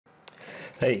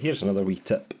Right, here's another wee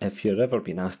tip. If you're ever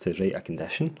been asked to write a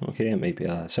condition, okay, it might be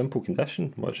a simple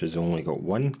condition, which has only got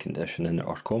one condition in it,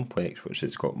 or complex, which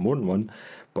has got more than one,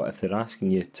 but if they're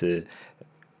asking you to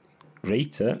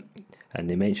write it, and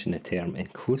they mention the term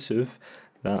inclusive,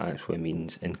 that actually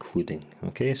means including,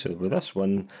 okay? So with this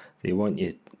one, they want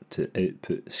you to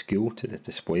output school to the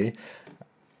display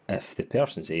if the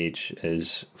person's age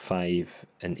is 5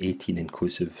 and 18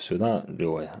 inclusive. So that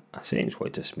really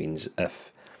essentially just means if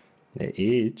the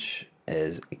age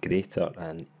is greater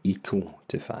than equal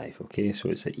to 5, okay? So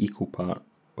it's the equal part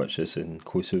which is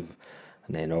inclusive,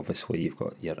 and then obviously you've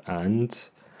got your and.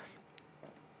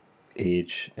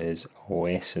 Age is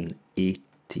less than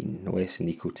 18, less than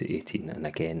equal to 18, and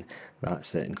again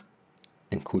that's the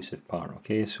inclusive part,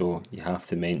 okay? So you have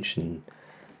to mention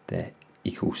the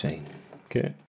equal sign, okay?